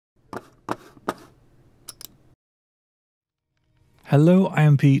Hello, I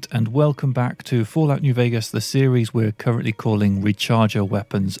am Pete, and welcome back to Fallout New Vegas, the series we're currently calling Recharger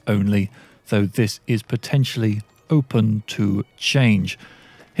Weapons Only, though this is potentially open to change.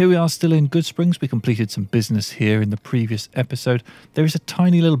 Here we are still in Goodsprings. We completed some business here in the previous episode. There is a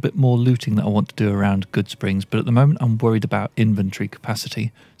tiny little bit more looting that I want to do around Goodsprings, but at the moment I'm worried about inventory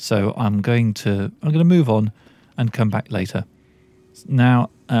capacity, so I'm going to move on and come back later. Now,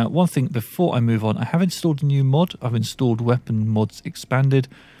 one thing before I move on, I have installed a new mod. I've installed Weapon Mods Expanded,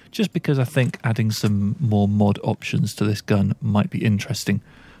 just because I think adding some more mod options to this gun might be interesting.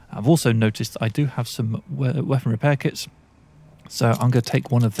 I've also noticed that I do have some weapon repair kits, so I'm going to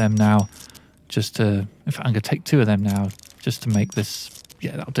take one of them now, in fact, I'm going to take two of them now, just to make this,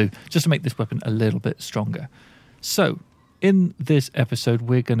 that'll do, just to make this weapon a little bit stronger. So, in this episode,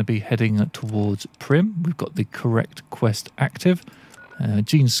 we're going to be heading towards Primm. We've got the correct quest active.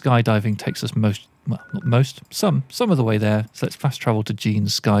 Gene's skydiving takes us some of the way there. So let's fast travel to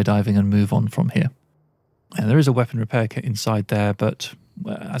Gene's skydiving and move on from here. And there is a weapon repair kit inside there, but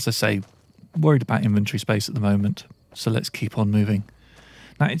as I say, worried about inventory space at the moment. So let's keep on moving.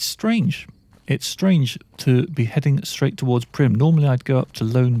 Now it's strange. It's strange to be heading straight towards Primm. Normally I'd go up to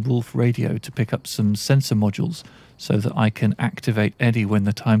Lone Wolf Radio to pick up some sensor modules so that I can activate Eddie when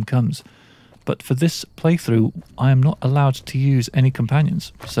the time comes. But for this playthrough, I am not allowed to use any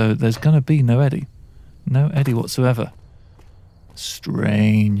companions, so there's going to be no Eddie. No Eddie whatsoever.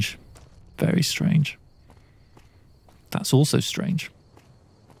 Strange. Very strange. That's also strange.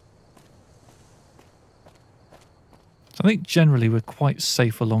 So I think generally we're quite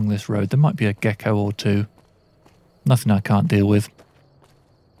safe along this road. There might be a gecko or two. Nothing I can't deal with.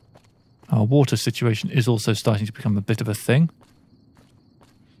 Our water situation is also starting to become a bit of a thing.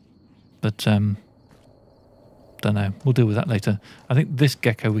 But, don't know. We'll deal with that later. I think this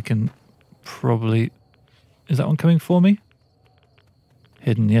gecko we can probably... Is that one coming for me?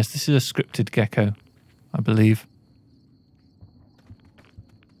 Hidden. Yes, this is a scripted gecko, I believe.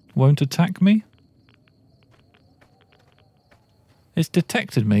 Won't attack me? It's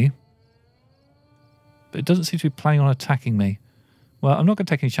detected me. But it doesn't seem to be planning on attacking me. Well, I'm not going to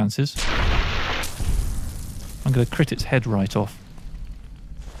take any chances. I'm going to crit its head right off.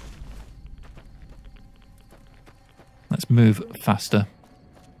 Let's move faster.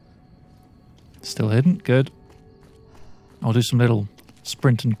 Still hidden. Good. I'll do some little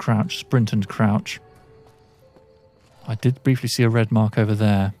sprint and crouch, sprint and crouch. I did briefly see a red mark over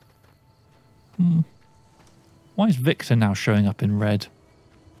there. Why is Victor now showing up in red?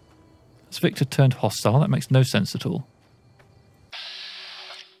 Has Victor turned hostile? That makes no sense at all.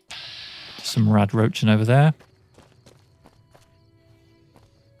 Some rad roaching over there.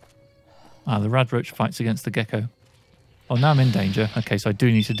 Ah, the rad roach fights against the gecko. Oh, now I'm in danger. Okay, so I do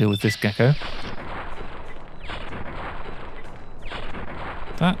need to deal with this gecko.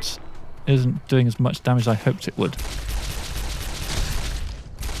 That isn't doing as much damage as I hoped it would.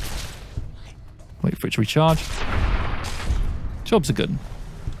 Wait for it to recharge. Job's a good one.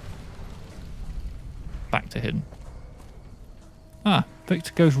 Back to hidden. Ah,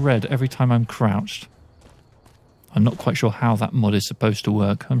 Victor goes red every time I'm crouched. I'm not quite sure how that mod is supposed to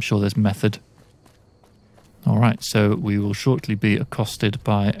work. I'm sure there's method. Alright, so we will shortly be accosted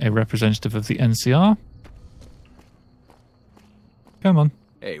by a representative of the NCR. Come on.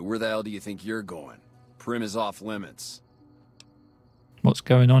 Hey, where the hell do you think you're going? Primm is off limits. What's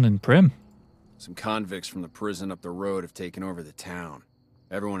going on in Primm? Some convicts from the prison up the road have taken over the town.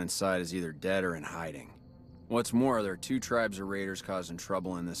 Everyone inside is either dead or in hiding. What's more, there are 2 tribes of raiders causing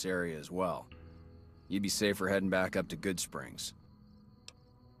trouble in this area as well. You'd be safer heading back up to Goodsprings.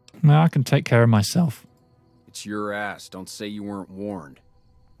 No, I can take care of myself. It's your ass. Don't say you weren't warned.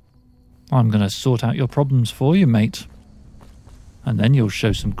 I'm going to sort out your problems for you, mate. And then you'll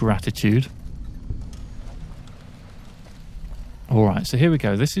show some gratitude. Alright, so here we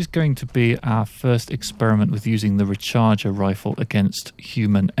go. This is going to be our first experiment with using the recharger rifle against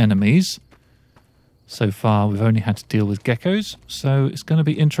human enemies. So far, we've only had to deal with geckos, so it's going to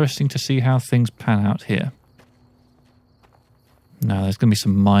be interesting to see how things pan out here. Now, there's going to be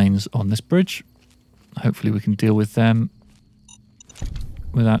some mines on this bridge. Hopefully we can deal with them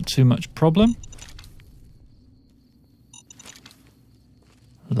without too much problem.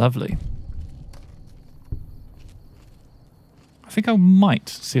 Lovely. I think I might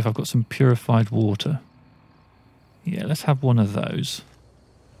see if I've got some purified water. Yeah, let's have one of those.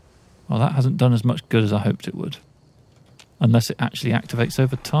 Well, that hasn't done as much good as I hoped it would. Unless it actually activates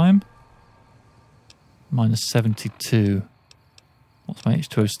over time. Minus 72. What's my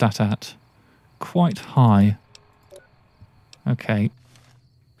H2O stat at? Quite high. Okay.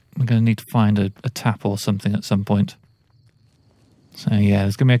 I'm going to need to find a tap or something at some point. So yeah,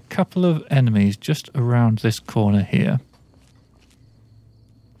 there's going to be a couple of enemies just around this corner here.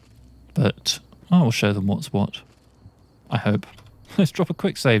 But I will show them what's what. I hope. Let's drop a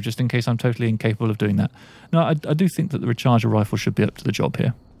quick save just in case I'm totally incapable of doing that. No, I do think that the recharger rifle should be up to the job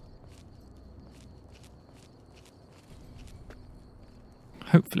here.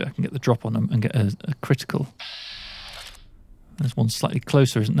 Hopefully I can get the drop on them and get a critical. There's one slightly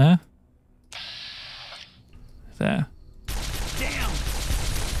closer, isn't there? There. Damn.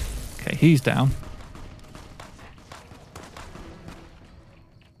 Okay, he's down.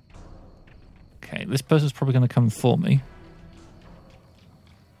 Okay, this person's probably going to come for me.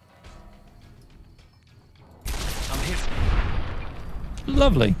 I'm here.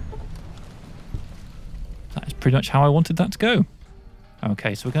 Lovely. That is pretty much how I wanted that to go.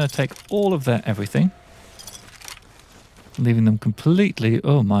 Okay, so we're going to take all of their everything. Leaving them completely...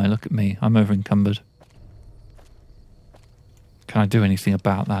 Oh my, look at me. I'm over encumbered. Can I do anything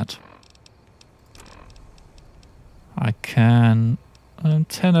about that? I can...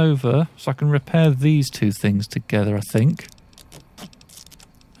 10 over, so I can repair these two things together, I think.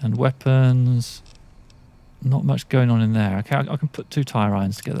 And weapons... Not much going on in there. Okay, I can put 2 tire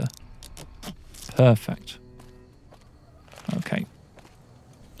irons together. Perfect. Okay.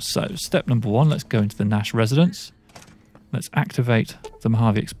 So, step number 1, let's go into the Nash residence. Let's activate the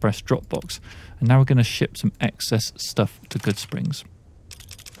Mojave Express drop box. And now we're going to ship some excess stuff to Goodsprings.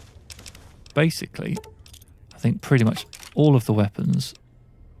 Basically, I think pretty much all of the weapons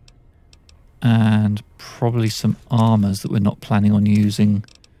and probably some armors that we're not planning on using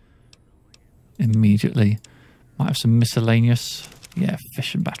immediately. Might have some miscellaneous, yeah,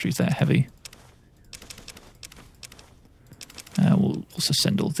 fission batteries, they're heavy. We'll also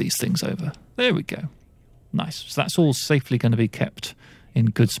send all these things over. There we go. Nice. So that's all safely going to be kept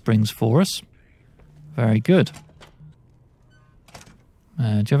in Goodsprings for us. Very good. Do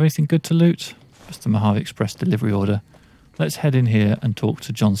you have anything good to loot? Just the Mojave Express delivery order. Let's head in here and talk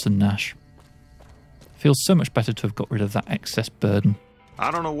to Johnson Nash. Feels so much better to have got rid of that excess burden.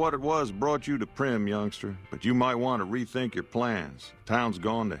 I don't know what it was brought you to Primm, youngster, but you might want to rethink your plans. Town's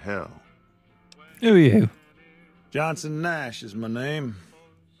gone to hell. Who are you? Johnson Nash is my name.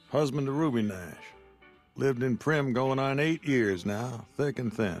 Husband to Ruby Nash. Lived in Primm going on 8 years now, thick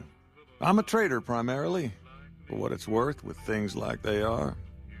and thin. I'm a trader primarily, for what it's worth with things like they are.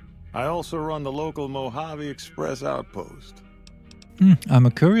 I also run the local Mojave Express outpost. I'm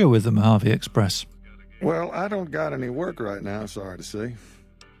a courier with the Mojave Express. Well, I don't got any work right now, sorry to say.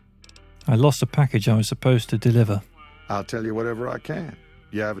 I lost a package I was supposed to deliver. I'll tell you whatever I can.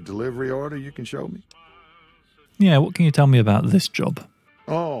 You have a delivery order you can show me? Yeah, what can you tell me about this job?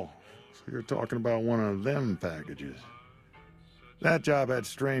 Oh, so you're talking about one of them packages. That job had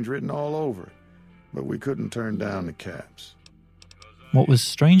strange written all over it, but we couldn't turn down the caps. What was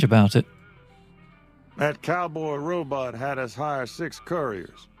strange about it? That cowboy robot had us hire 6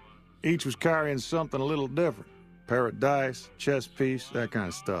 couriers. Each was carrying something a little different. Pair of dice, chess piece, that kind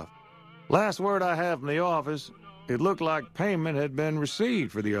of stuff. Last word I have from the office, it looked like payment had been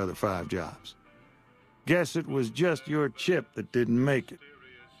received for the other 5 jobs. Guess it was just your chip that didn't make it.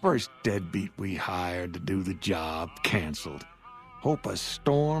 First deadbeat we hired to do the job canceled. Hope a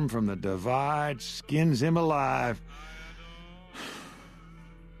storm from the divide skins him alive.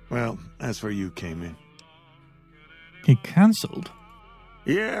 Well, that's where you came in. He cancelled?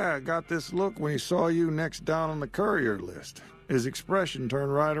 Yeah, I got this look when he saw you next down on the courier list. His expression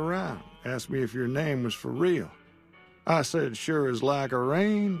turned right around. Asked me if your name was for real. I said, sure as like a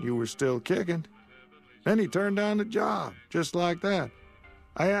rain, you were still kicking. Then he turned down the job, just like that.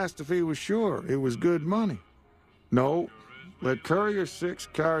 I asked if he was sure it was good money. No, let Courier 6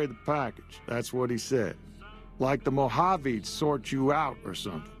 carry the package. That's what he said. Like the Mojave'd sort you out or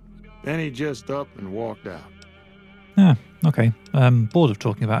something. Then he just up and walked out. Yeah, okay. Bored of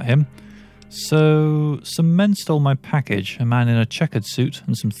talking about him. So, some men stole my package, a man in a checkered suit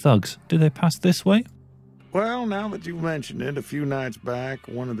and some thugs. Did they pass this way? Well, now that you've mentioned it, a few nights back,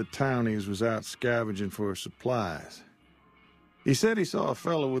 one of the townies was out scavenging for supplies. He said he saw a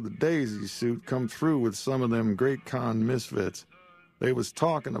fellow with a daisy suit come through with some of them Great Con misfits. They was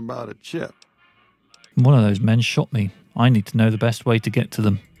talking about a chip. One of those men shot me. I need to know the best way to get to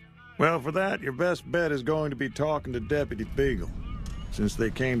them. Well, for that, your best bet is going to be talking to Deputy Beagle. Since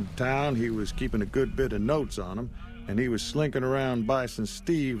they came to town, he was keeping a good bit of notes on them, and he was slinking around Bison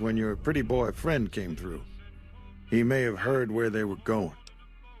Steve when your pretty boy friend came through. He may have heard where they were going.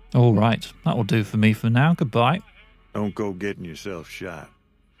 All right, that will do for me for now. Goodbye. Don't go getting yourself shot.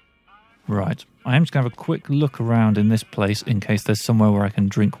 Right, I am just going to have a quick look around in this place in case there's somewhere where I can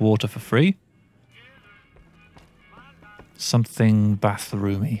drink water for free. something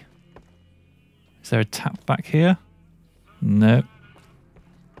bathroomy. Is there a tap back here? No.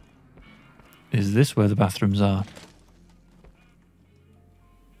 Is this where the bathrooms are?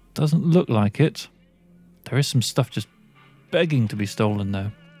 Doesn't look like it. There is some stuff just begging to be stolen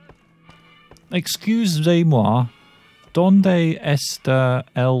though. Excusez-moi. Donde está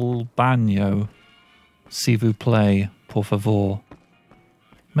el baño? Si vous plaît, por favor.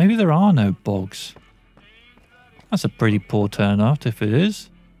 Maybe there are no bogs. That's a pretty poor turnout if it is.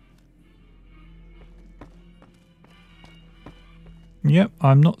 Yep,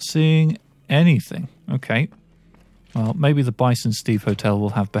 I'm not seeing anything. Okay. Well, maybe the Bison Steve Hotel will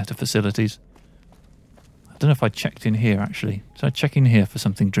have better facilities. I don't know if I checked in here, actually. Did I check in here for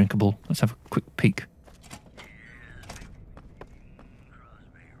something drinkable? Let's have a quick peek.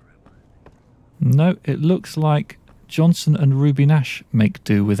 No, it looks like Johnson and Ruby Nash make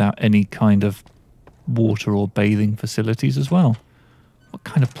do without any kind of water or bathing facilities as well. What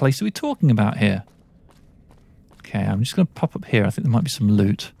kind of place are we talking about here? Okay, I'm just going to pop up here. I think there might be some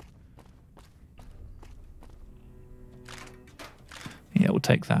loot. Yeah, we'll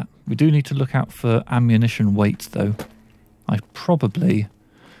take that. We do need to look out for ammunition weight, though. I probably...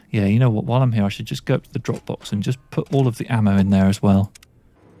 Yeah, you know what? While I'm here, I should just go up to the drop box and just put all of the ammo in there as well.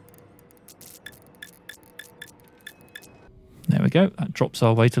 There we go. That drops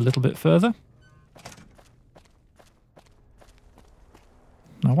our weight a little bit further.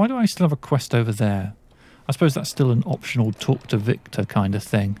 Now, why do I still have a quest over there? I suppose that's still an optional talk to Victor kind of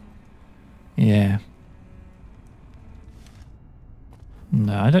thing. Yeah.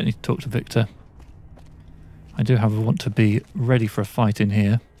 No, I don't need to talk to Victor. I do, however, want to be ready for a fight in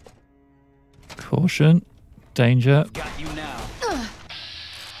here. Caution. Danger. Got you now.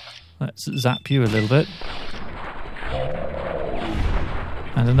 Let's zap you a little bit.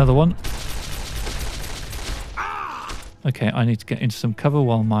 And another one. Okay, I need to get into some cover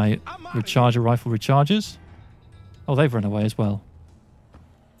while my recharger rifle recharges. Oh, they've run away as well.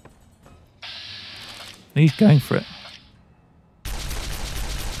 He's going for it.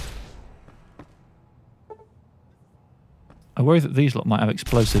 I worry that these lot might have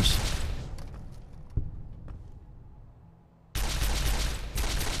explosives.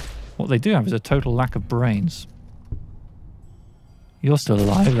 What they do have is a total lack of brains. You're still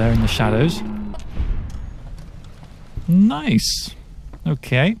alive there in the shadows. Nice.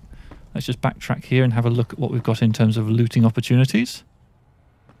 Okay. Let's just backtrack here and have a look at what we've got in terms of looting opportunities.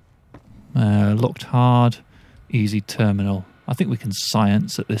 Locked hard. Easy terminal. I think we can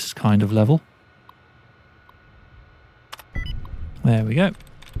science at this kind of level. There we go.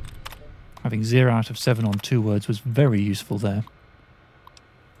 Having 0 out of 7 on 2 words was very useful there.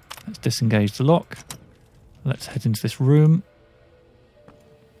 Let's disengage the lock. Let's head into this room.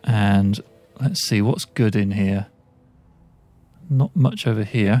 And let's see what's good in here. Not much over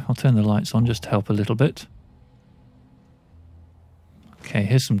here. I'll turn the lights on just to help a little bit. Okay,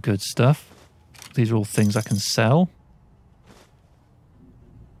 here's some good stuff. These are all things I can sell.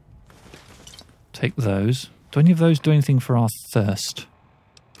 Take those. Do any of those do anything for our thirst?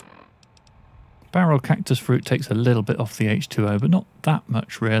 Barrel cactus fruit takes a little bit off the H2O, but not that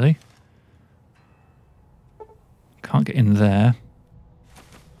much really. Can't get in there.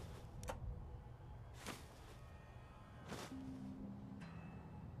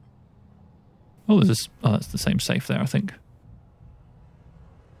 Oh, there's this. Oh, that's the same safe there, I think.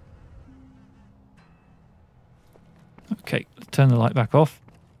 Okay, turn the light back off.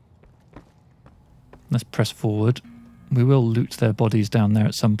 Let's press forward. We will loot their bodies down there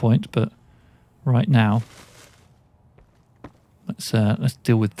at some point, but right now, let's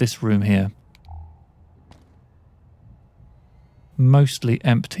deal with this room here. Mostly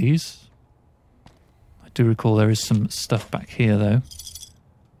empties. I do recall there is some stuff back here though.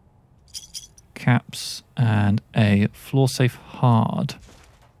 Caps and a floor safe hard.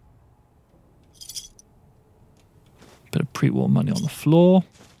 Bit of pre-war money on the floor.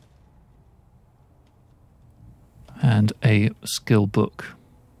 And a skill book.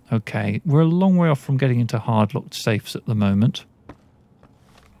 Okay, we're a long way off from getting into hard-locked safes at the moment.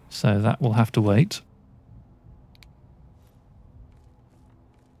 So that will have to wait.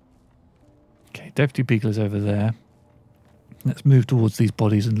 Okay, Deputy Beagle is over there. Let's move towards these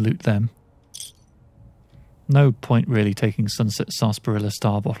bodies and loot them. No point really taking Sunset Sarsaparilla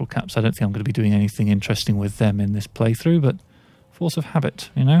Star bottle caps. I don't think I'm going to be doing anything interesting with them in this playthrough, but force of habit,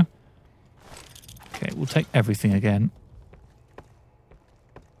 you know? Okay, we'll take everything again.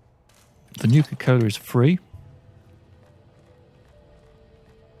 The Nuka-Cola is free.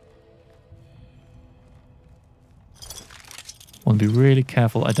 Want to be really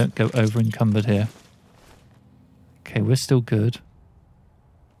careful I don't go over encumbered here. Okay, we're still good.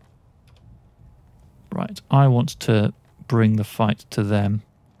 Right, I want to bring the fight to them.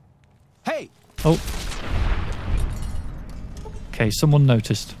 Hey! Oh. Okay, someone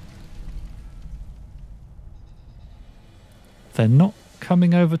noticed. They're not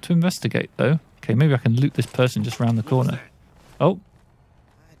coming over to investigate, though. Okay, maybe I can loot this person just round the corner. Oh.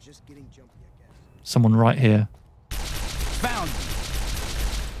 Someone right here. Found.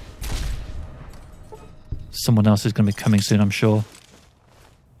 Someone else is going to be coming soon, I'm sure.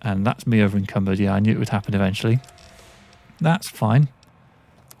 And that's me over encumbered. Yeah, I knew it would happen eventually. That's fine.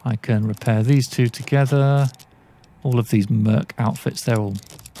 I can repair these two together. All of these merc outfits, they're all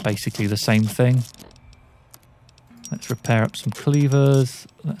basically the same thing. Let's repair up some cleavers.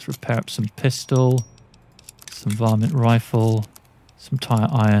 Let's repair up some pistol. Some varmint rifle. Some tire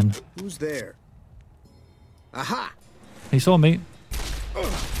iron. Who's there? Aha! He saw me.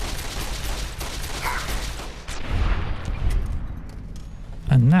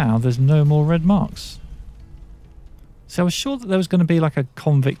 And now there's no more red marks. So I was sure that there was going to be like a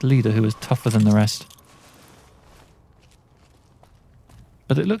convict leader who was tougher than the rest.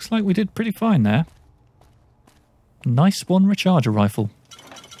 But it looks like we did pretty fine there. Nice one recharger rifle.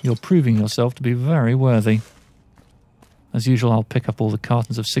 You're proving yourself to be very worthy. As usual, I'll pick up all the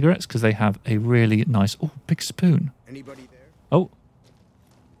cartons of cigarettes because they have a really nice... Oh, big spoon. Anybody there? Oh.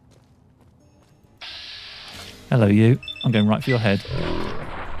 Hello, you. I'm going right for your head.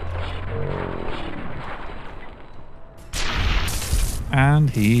 And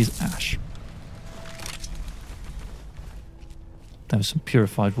he's ash. There was some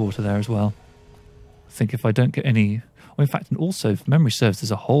purified water there as well. I think if I don't get any... Well, in fact, and also, if memory serves,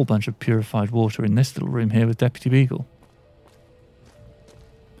 there's a whole bunch of purified water in this little room here with Deputy Beagle.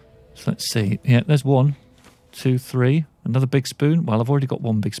 So let's see. Yeah, there's 1, 2, 3. Another big spoon. Well, I've already got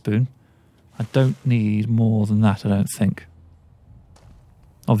 1 big spoon. I don't need more than that, I don't think.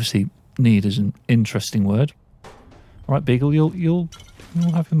 Obviously, need is an interesting word. All right, Beagle, you'll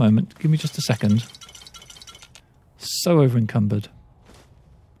have your moment. Give me just a second. So over encumbered.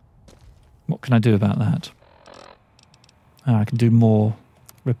 What can I do about that? I can do more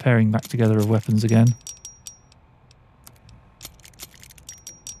repairing back together of weapons again.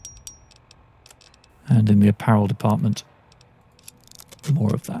 And in the apparel department,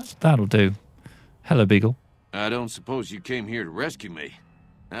 more of that. That'll do. Hello, Beagle. I don't suppose you came here to rescue me.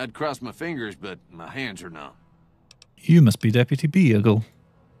 I'd cross my fingers, but my hands are numb. You must be Deputy Beagle.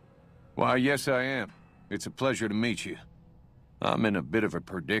 Why, yes, I am. It's a pleasure to meet you. I'm in a bit of a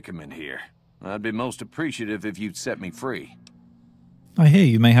predicament here. I'd be most appreciative if you'd set me free. I hear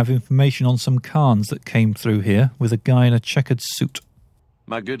you may have information on some Khans that came through here with a guy in a checkered suit.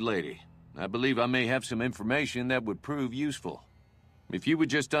 My good lady, I believe I may have some information that would prove useful. If you would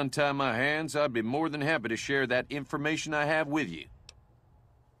just untie my hands, I'd be more than happy to share that information I have with you.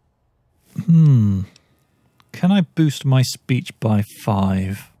 Can I boost my speech by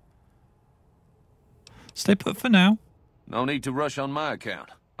 5? Stay put for now. No need to rush on my account.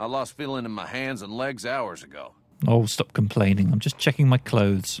 I lost feeling in my hands and legs hours ago. Oh, stop complaining. I'm just checking my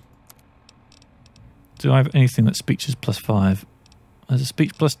clothes. Do I have anything that speech is +5? There's a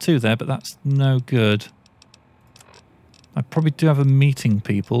speech +2 there, but that's no good. I probably do have a meeting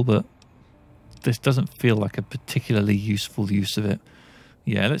people, but this doesn't feel like a particularly useful use of it.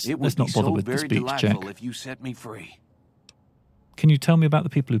 Yeah, let's not bother with the speech check. If you set me free. Can you tell me about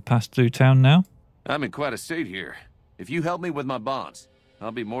the people who passed through town now? I'm in quite a state here. If you help me with my bonds,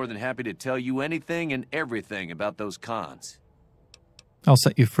 I'll be more than happy to tell you anything and everything about those Khans. I'll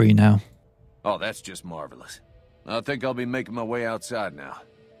set you free now. Oh, that's just marvelous. I think I'll be making my way outside now.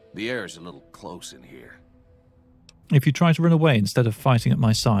 The air's a little close in here. If you try to run away instead of fighting at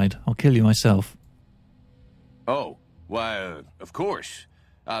my side, I'll kill you myself. Oh, why, of course.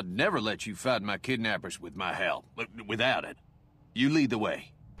 I'd never let you fight my kidnappers with my help. Without it. You lead the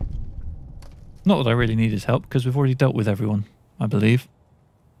way. Not that I really need his help, because we've already dealt with everyone, I believe.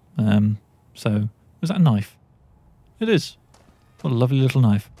 So, was that a knife? It is. What a lovely little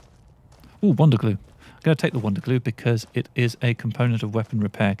knife. Ooh, Wonder Glue. I'm going to take the Wonder Glue because it is a component of weapon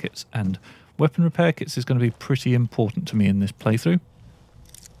repair kits, and weapon repair kits is going to be pretty important to me in this playthrough.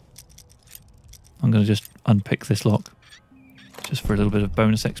 I'm going to just unpick this lock, just for a little bit of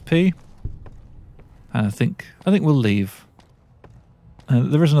bonus XP. And I think we'll leave.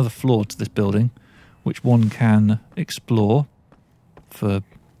 There is another floor to this building, which one can explore for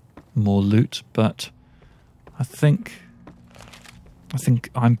more loot, but I think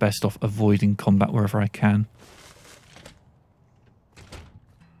I'm best off avoiding combat wherever I can.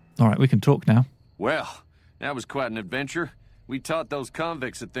 All right, we can talk now. Well, that was quite an adventure. We taught those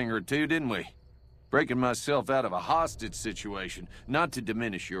convicts a thing or two, didn't we? Breaking myself out of a hostage situation, not to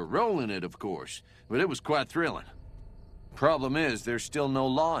diminish your role in it, of course, but it was quite thrilling. Problem is, there's still no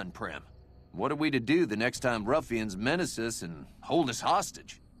law in Primm. What are we to do the next time ruffians menace us and hold us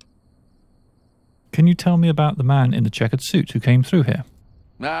hostage? Can you tell me about the man in the checkered suit who came through here?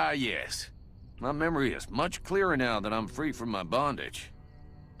 Ah, yes. My memory is much clearer now that I'm free from my bondage.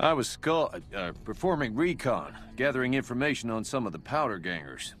 I was performing recon, gathering information on some of the powder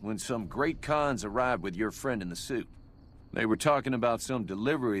gangers, when some great cons arrived with your friend in the suit. They were talking about some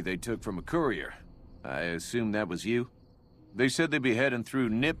delivery they took from a courier. I assume that was you? They said they'd be heading through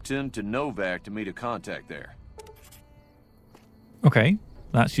Nipton to Novak to meet a contact there. Okay,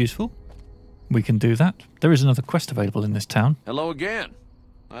 that's useful. We can do that. There is another quest available in this town. Hello again.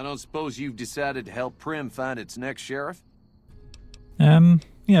 I don't suppose you've decided to help Primm find its next sheriff?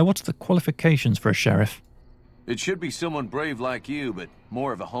 Yeah, what's the qualifications for a sheriff? It should be someone brave like you, but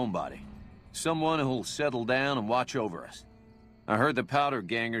more of a homebody. Someone who'll settle down and watch over us. I heard the powder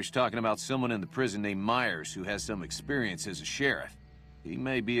gangers talking about someone in the prison named Myers who has some experience as a sheriff. He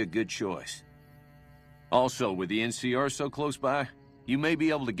may be a good choice. Also, with the NCR so close by, you may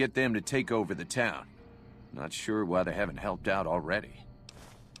be able to get them to take over the town. Not sure why they haven't helped out already.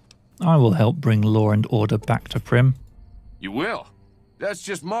 I will help bring law and order back to Primm. You will? That's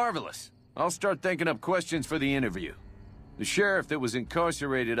just marvelous. I'll start thinking up questions for the interview. The sheriff that was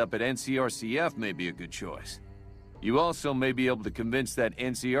incarcerated up at NCRCF may be a good choice. You also may be able to convince that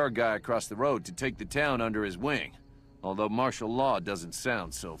NCR guy across the road to take the town under his wing. Although martial law doesn't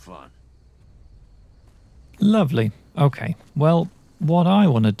sound so fun. Lovely. Okay, well, what I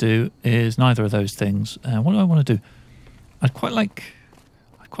want to do is neither of those things. What do I want to do? I'd quite like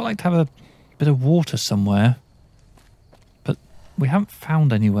to have a bit of water somewhere. But we haven't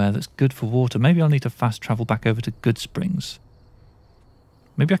found anywhere that's good for water. Maybe I'll need to fast travel back over to Good Springs.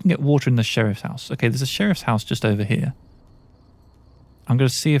 Maybe I can get water in the sheriff's house. Okay, there's a sheriff's house just over here. I'm going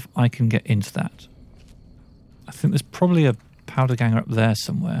to see if I can get into that. I think there's probably a powder ganger up there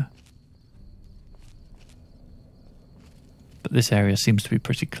somewhere. But this area seems to be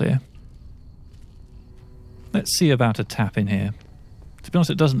pretty clear. Let's see about a tap in here. To be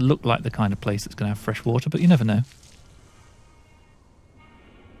honest, it doesn't look like the kind of place that's going to have fresh water, but you never know.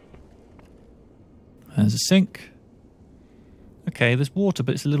 There's a sink. Okay, there's water,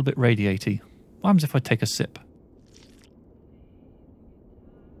 but it's a little bit radiaty. What happens if I take a sip?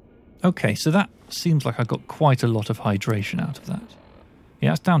 Okay, so that seems like I got quite a lot of hydration out of that.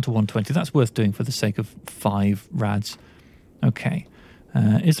 Yeah, it's down to 120. That's worth doing for the sake of 5 rads. Okay.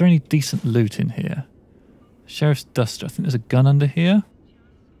 Is there any decent loot in here? Sheriff's duster. I think there's a gun under here.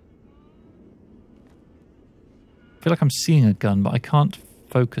 I feel like I'm seeing a gun, but I can't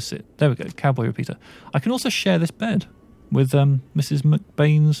focus it. There we go. Cowboy repeater. I can also share this bed with Mrs.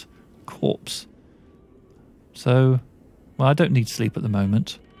 McBain's corpse. So, well, I don't need sleep at the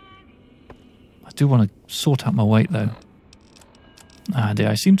moment. I do want to sort out my weight, though. Ah, dear,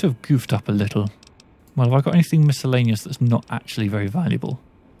 I seem to have goofed up a little. Well, have I got anything miscellaneous that's not actually very valuable?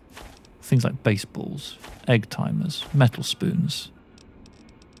 Things like baseballs, egg timers, metal spoons.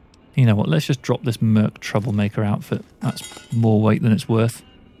 You know what, let's just drop this Merc Troublemaker outfit. That's more weight than it's worth.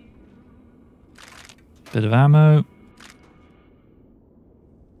 Bit of ammo.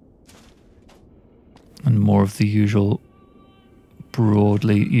 And more of the usual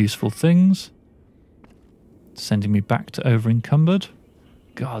broadly useful things. Sending me back to over encumbered.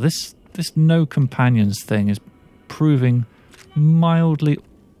 God, this no companions thing is proving mildly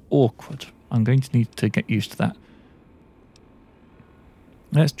awkward. I'm going to need to get used to that.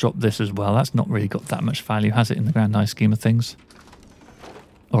 Let's drop this as well. That's not really got that much value, has it, in the grand nice scheme of things?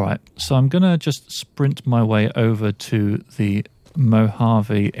 Alright, so I'm going to just sprint my way over to the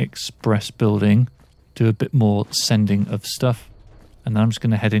Mojave Express building, do a bit more sending of stuff, and then I'm just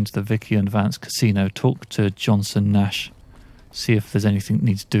going to head into the Vicky and Vance Casino, talk to Johnson Nash, see if there's anything that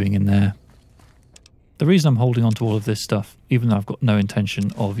needs doing in there. The reason I'm holding on to all of this stuff, even though I've got no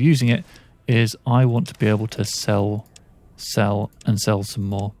intention of using it, is I want to be able to sell some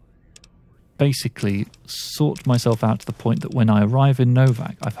more. Basically, sort myself out to the point that when I arrive in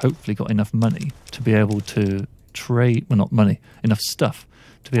Novak, I've hopefully got enough money to be able to trade, well, not money, enough stuff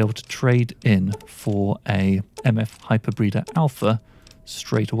to be able to trade in for a MF Hyperbreeder Alpha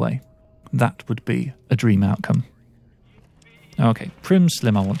straight away. That would be a dream outcome. Okay, Primm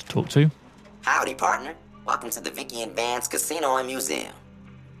Slim I want to talk to. Howdy, partner. Welcome to the Vicky and Vance Casino and Museum.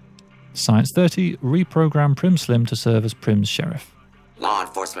 Science 30, reprogram Primm Slim to serve as Primm's sheriff. Law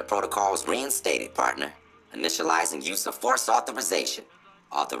enforcement protocols reinstated, partner. Initializing use of force authorization.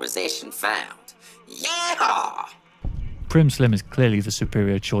 Authorization found. Yeah! Primm Slim is clearly the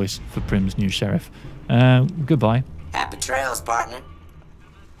superior choice for Primm's new sheriff. Goodbye. Happy trails, partner.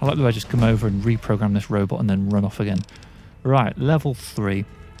 I like the way I just come over and reprogram this robot and then run off again. Right, level 3.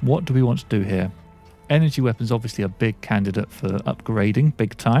 What do we want to do here? Energy weapons obviously a big candidate for upgrading,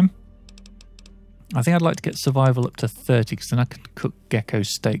 big time. I think I'd like to get survival up to 30 because then I can cook gecko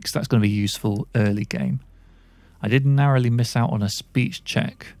steaks. That's going to be useful early game. I did narrowly miss out on a speech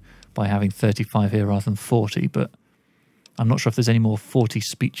check by having 35 here rather than 40, but I'm not sure if there's any more 40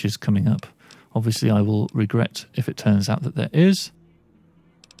 speeches coming up. Obviously, I will regret if it turns out that there is.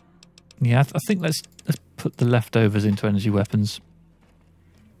 Yeah, I think let's put the leftovers into energy weapons.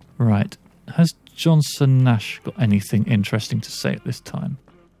 Right. Has Johnson Nash got anything interesting to say at this time?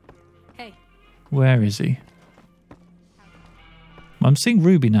 Hey. Where is he? I'm seeing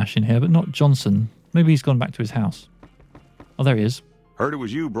Ruby Nash in here, but not Johnson. Maybe he's gone back to his house. Oh, there he is. Heard it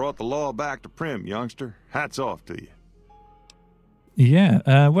was you brought the law back to Primm, youngster. Hats off to you.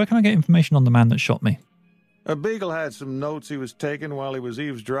 Yeah, where can I get information on the man that shot me? Beagle had some notes he was taking while he was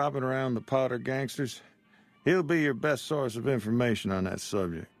eavesdropping around the powder gangsters. He'll be your best source of information on that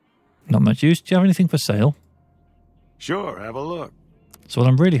subject. Not much use. Do you have anything for sale? Sure, have a look. So what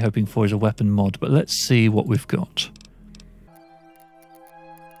I'm really hoping for is a weapon mod, but let's see what we've got.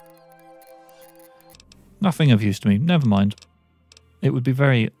 Nothing of use to me. Never mind. It would be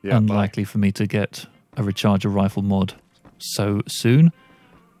very unlikely for me to get a recharger rifle mod so soon.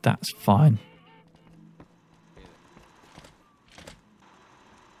 That's fine.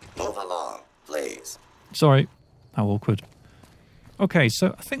 Move along, please. Sorry. How awkward. Okay,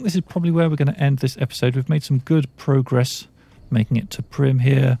 so I think this is probably where we're going to end this episode. We've made some good progress making it to Primm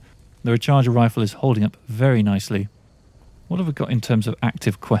here. The recharger rifle is holding up very nicely. What have we got in terms of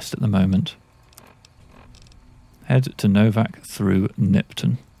active quest at the moment? Head to Novak through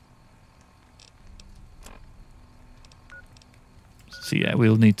Nipton. So yeah,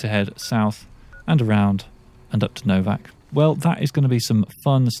 we'll need to head south and around and up to Novak. Well, that is going to be some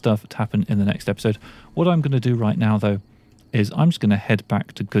fun stuff to happen in the next episode. What I'm going to do right now, though, is I'm just going to head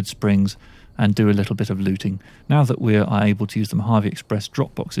back to Good Springs and do a little bit of looting. Now that we are able to use them Harvey Express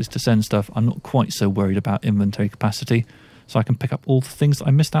drop boxes to send stuff, I'm not quite so worried about inventory capacity, so I can pick up all the things that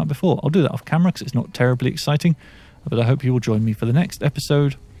I missed out before. I'll do that off camera because it's not terribly exciting, but I hope you will join me for the next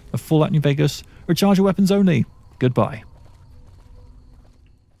episode of Fallout New Vegas, Recharger Weapons Only. Goodbye.